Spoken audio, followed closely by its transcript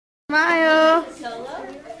Smile. Solo.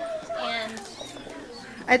 And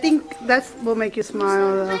I think that will make you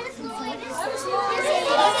smile though.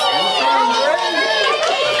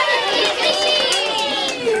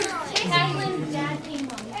 Catherine's dad came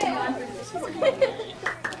home.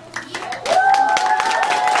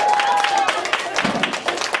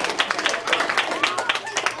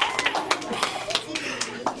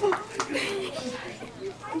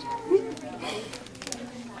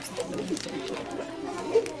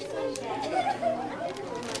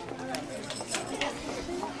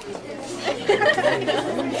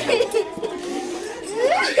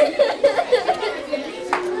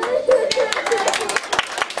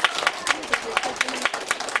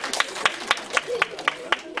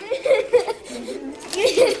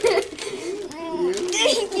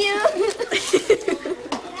 Thank you.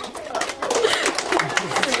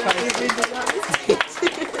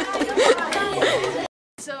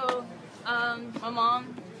 So, my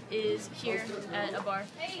mom is here at a bar,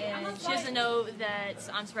 and she doesn't know that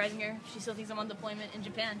I'm surprising her. She still thinks I'm on deployment in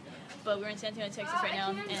Japan, but we're in San Antonio, Texas right now,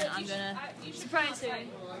 and I'm gonna surprise her.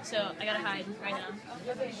 So I gotta hide right now.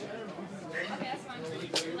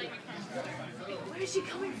 Where is she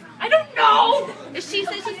coming from? I don't know! Does she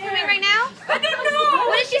say she's coming right now? I don't know!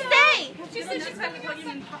 What did she say? She said she's coming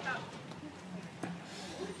and pop out.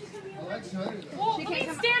 Well,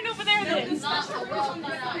 please stand over there then. Did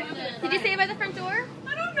you say it by the front door?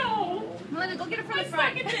 I don't know. Melinda, go get her from the Let's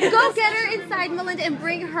front. look at this. Go get her inside, Melinda, and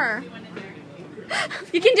bring her.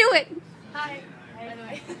 You can do it. Hi. By the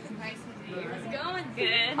way, nice to meet you. How's it going?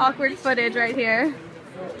 Good. Awkward footage right here.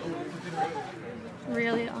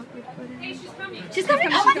 Really awkward footage. Hey, she's coming. She's coming.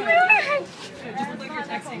 Oh my God. Just look like you're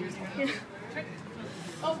texting. Yeah.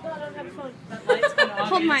 Oh God, I don't have a phone. That light's kind of obvious.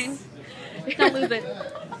 Hold mine. Don't lose it.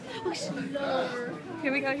 Oh, she's lower.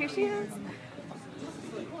 Here we go. Here she is.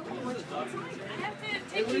 I have to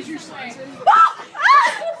take you somewhere.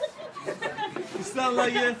 You sound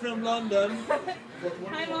like you're from London.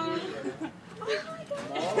 Hi, Mom.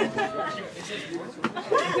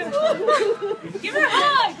 Give her a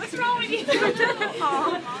hug. What's wrong with you?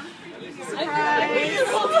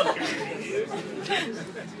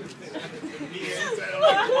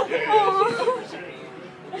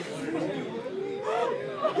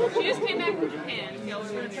 She just came back from Japan. Y'all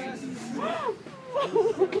were with her.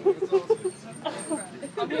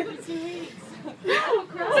 I'll be with you 2 weeks.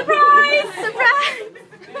 Surprise! Surprise!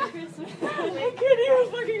 I can't even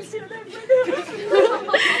fucking see that.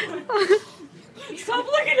 Stop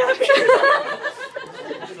looking at me!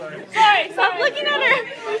 Sorry, Stop looking at her.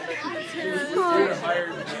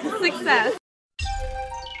 Oh. Success.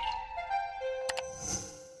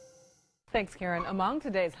 Thanks, Karen. Among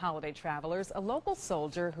today's holiday travelers, a local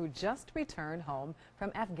soldier who just returned home from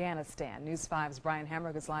Afghanistan. News 5's Brian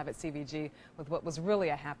Hamrick is live at CVG with what was really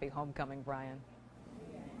a happy homecoming, Brian.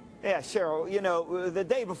 Yeah, Cheryl, you know, the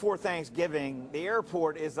day before Thanksgiving, the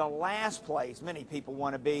airport is the last place many people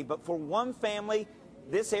want to be. But for one family,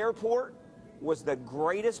 this airport was the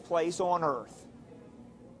greatest place on earth.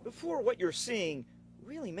 Before what you're seeing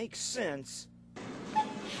really makes sense,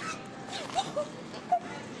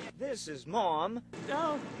 this is Mom.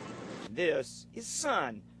 No. This is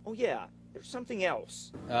Son. Oh, yeah, there's something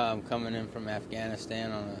else. I'm coming in from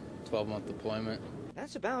Afghanistan on a 12-month deployment.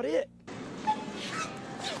 That's about it. I'm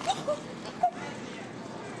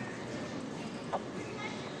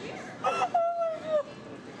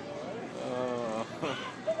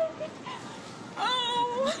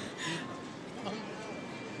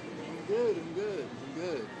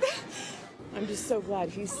good. I'm just so glad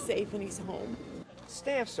he's safe and he's home.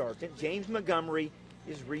 Staff Sergeant James Montgomery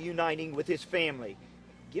is reuniting with his family,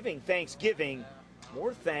 giving Thanksgiving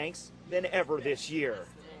more thanks than ever this year.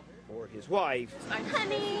 For his wife,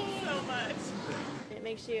 Honey. So much. It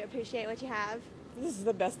makes you appreciate what you have. This is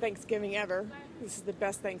the best Thanksgiving ever. This is the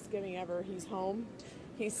best Thanksgiving ever. He's home,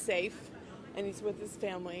 he's safe, and he's with his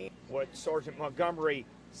family. what Sergeant Montgomery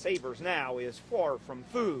savors now is far from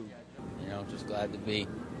food. You know, just glad to be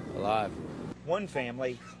alive. One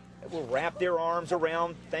family that will wrap their arms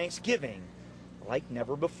around Thanksgiving like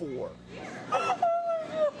never before. Don't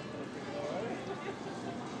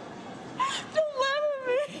laugh at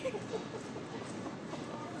me.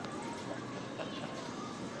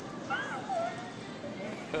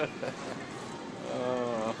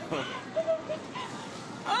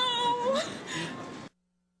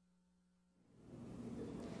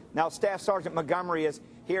 Now, Staff Sergeant Montgomery is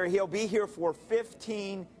here. He'll be here for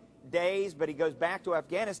 15 days, but he goes back to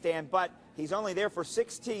Afghanistan. But he's only there for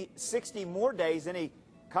 60 more days, and he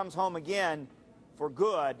comes home again for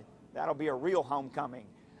good. That'll be a real homecoming.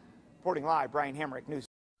 Reporting live, Brian Hamrick, News.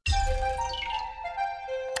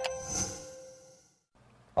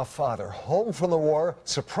 A father home from the war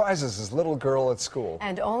surprises his little girl at school.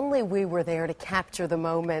 And only we were there to capture the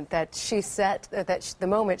moment that she set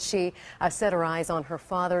her eyes on her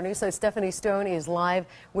father. News 5's Stephanie Stone is live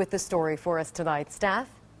with the story for us tonight. Steph?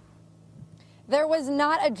 There was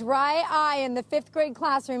not a dry eye in the 5th grade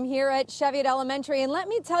classroom here at Cheviot Elementary. And let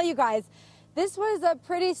me tell you guys, this was a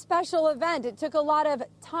pretty special event. It took a lot of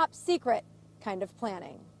top secret kind of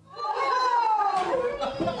planning.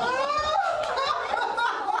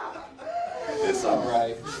 It's all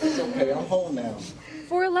right. It's okay. I'm home now.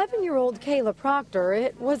 For 11-year-old Kayla Proctor,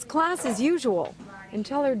 it was class as usual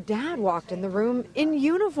until her dad walked in the room in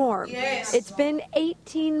uniform. Yes. It's been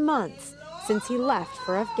 18 months since he left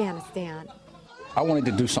for Afghanistan. I wanted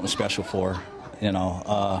to do something special for her, you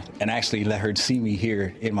know, and actually let her see me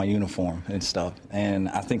here in my uniform and stuff. And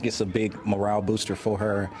I think it's a big morale booster for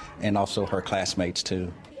her and also her classmates,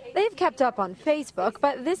 too. They've kept up on Facebook,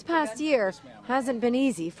 but this past year hasn't been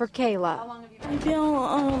easy for Kayla. I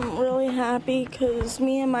feel really happy because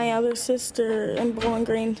me and my other sister in Bowling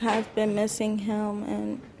Green have been missing him,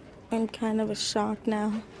 and I'm kind of a shock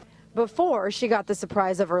now. Before she got the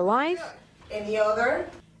surprise of her life, any other?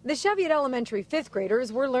 The Cheviot Elementary 5th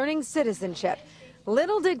graders were learning citizenship.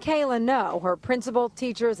 Little did Kayla know her principal,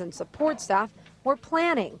 teachers, and support staff were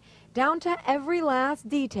planning, down to every last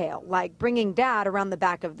detail, like bringing Dad around the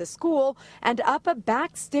back of the school and up a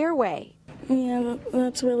back stairway. Yeah,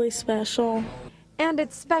 that's really special. And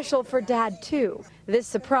it's special for Dad, too. This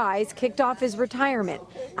surprise kicked off his retirement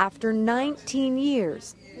after 19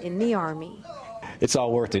 years in the Army. It's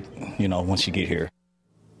all worth it, you know, once you get here.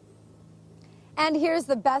 And here's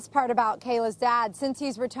the best part about Kayla's dad. Since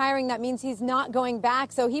he's retiring, that means he's not going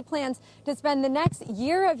back. So he plans to spend the next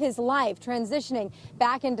year of his life transitioning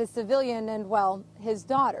back into civilian and, well, his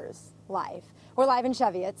daughter's life. We're live in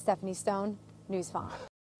Cheviot. Stephanie Stone, News 5.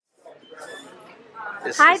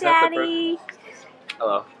 Hi, Daddy.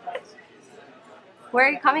 Hello. Where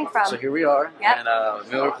are you coming from? So here we are Yep. in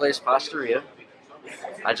Miller Place, Pastoria.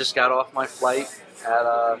 I just got off my flight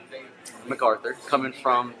at MacArthur, coming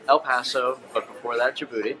from El Paso, but before that,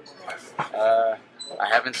 Djibouti. I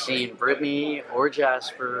haven't seen Brittany or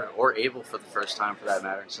Jasper or Abel for the first time, for that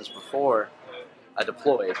matter, since before I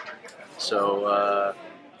deployed. So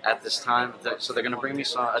at this time, so they're going to bring me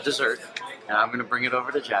a dessert, and I'm going to bring it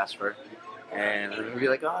over to Jasper. And they're going to be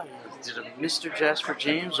like, oh, did Mr. Jasper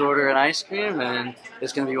James order an ice cream? And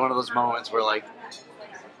it's going to be one of those moments where, like,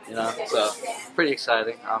 you know, so pretty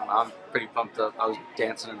exciting. I'm pretty pumped up. I was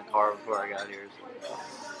dancing in the car before I got here. So,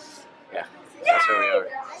 yeah, that's where we are.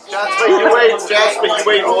 Jasper, you wait. Jasper, you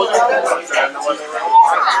wait. Hold it. That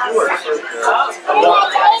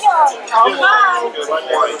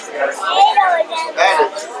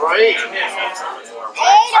is great.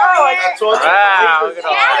 That's awesome. Wow, look at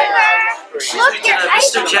all that.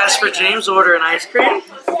 Mr. Jasper James order an ice cream?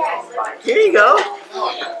 Here you go.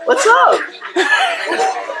 What's up?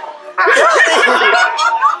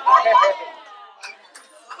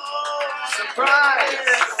 Surprise!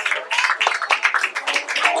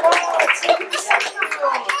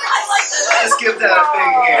 Let's give that a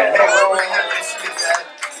big hand. Hey, we're very happy to see you, Dad.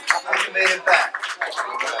 You made it back.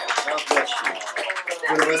 God bless you.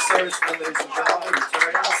 One of our servicemen, ladies and gentlemen,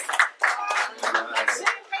 returning.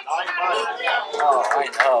 Oh, I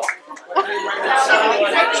know.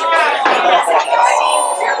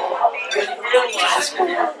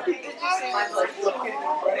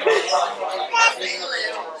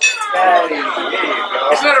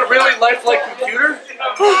 Isn't that a really lifelike computer?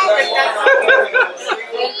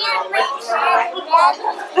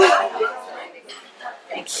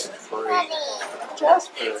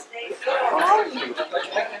 Jasper, how are you?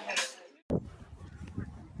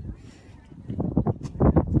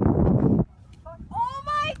 Oh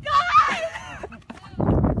my God!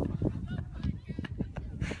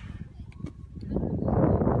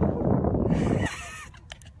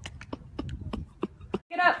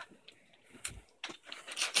 Get up.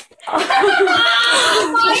 Oh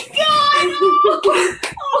my God!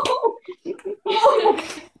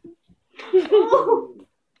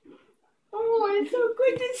 Oh, it's so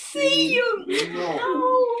good to see you.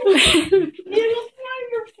 Oh, you look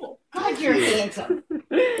wonderful. God, you're handsome.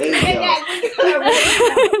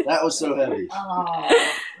 That was so heavy.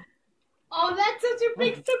 Oh, that's such a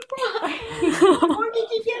big surprise. When did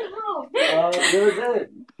you get home? They were good.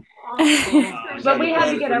 But we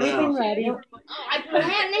had to get everything ready. How the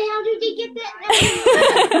hell did you get that?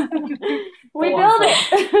 We built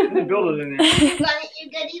it. They built it in there. You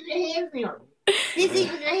got even handsome. He's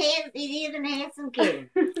even a handsome kid.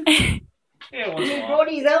 Yeah, He brought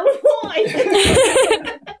his own boy.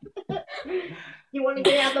 You want to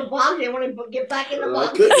get out of the box? You want to get back in the box?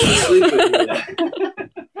 I couldn't sleep with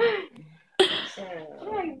you.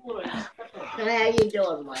 So how you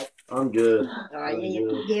doing, Mike? I'm good.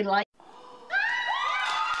 You like?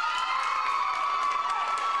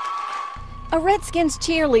 A Redskins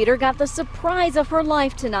cheerleader got the surprise of her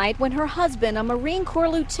life tonight when her husband, a Marine Corps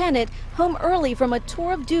lieutenant, home early from a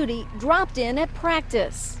tour of duty, dropped in at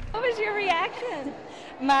practice. What was your reaction?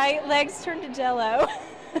 My legs turned to jello.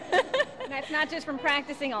 That's not just from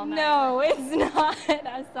practicing all night. No, it's not.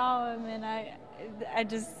 I saw him and I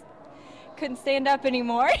just couldn't stand up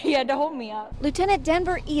anymore. He had to hold me up. Lieutenant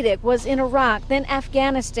Denver Edick was in Iraq, then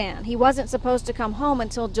Afghanistan. He wasn't supposed to come home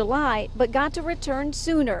until July, but got to return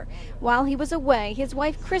sooner. While he was away, his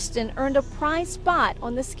wife Kristen earned a prize spot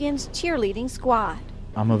on the Skins cheerleading squad.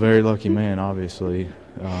 I'm a very lucky man, obviously.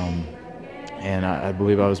 And I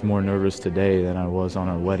believe I was more nervous today than I was on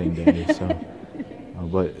our wedding day. So,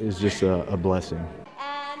 but it's just a blessing.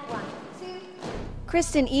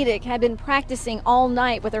 Kristen Edick had been practicing all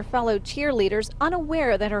night with her fellow cheerleaders,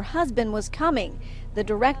 unaware that her husband was coming. The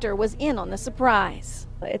director was in on the surprise.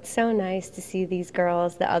 It's so nice to see these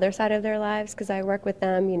girls, the other side of their lives, because I work with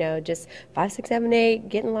them, you know, just 5, 6, 7, 8,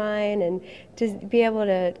 get in line, and just be able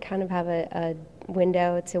to kind of have a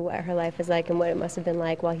window to what her life is like and what it must have been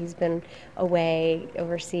like while he's been away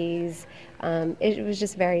overseas. It was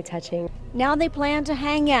just very touching. Now they plan to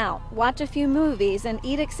hang out, watch a few movies, and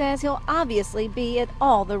Edick says he'll obviously be at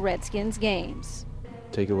all the Redskins games.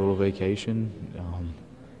 Take a little vacation,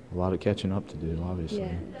 a lot of catching up to do, obviously.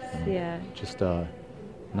 Yes, yeah. Just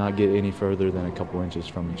not get any further than a couple inches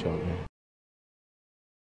from each other.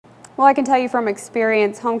 Well, I can tell you from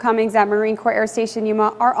experience, homecomings at Marine Corps Air Station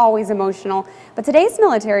Yuma are always emotional, but today's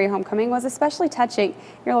military homecoming was especially touching.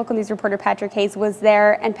 Your local news reporter Patrick Hayes was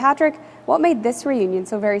there. And Patrick, what made this reunion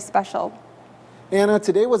so very special? Anna,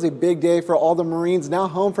 today was a big day for all the Marines now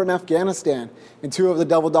home from Afghanistan, and 2 of the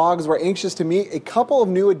Devil Dogs were anxious to meet a couple of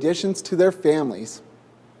new additions to their families.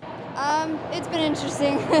 It's been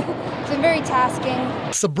interesting. It's been very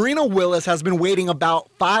tasking. Sabrina Willis has been waiting about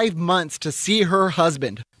 5 months to see her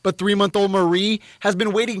husband, but 3-month-old Marie has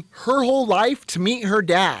been waiting her whole life to meet her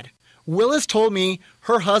dad. Willis told me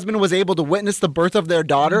her husband was able to witness the birth of their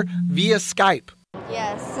daughter via Skype.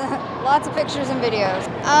 Yes, lots of pictures and videos.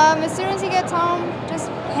 As soon as he gets home, just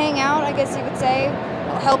hang out, I guess you could say.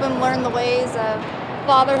 Help him learn the ways of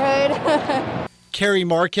fatherhood. Carrie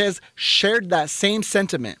Marquez shared that same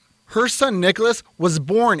sentiment. Her son Nicholas was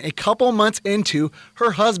born a couple months into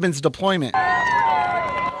her husband's deployment.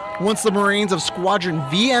 Once the Marines of Squadron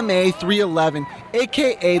VMA 311,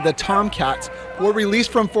 aka the Tomcats, were released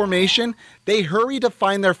from formation, they hurried to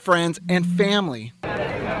find their friends and family. No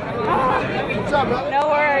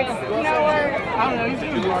words, no words. I don't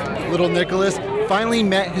know, Little Nicholas finally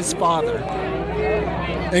met his father.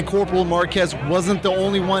 And Corporal Marquez wasn't the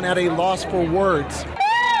only one at a loss for words.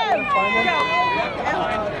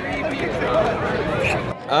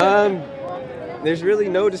 There's really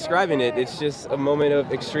no describing it. It's just a moment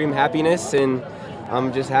of extreme happiness, and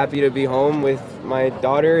I'm just happy to be home with my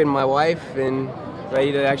daughter and my wife and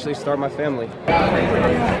ready to actually start my family.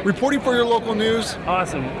 Reporting for your local news.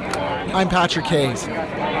 Awesome. I'm Patrick Hayes.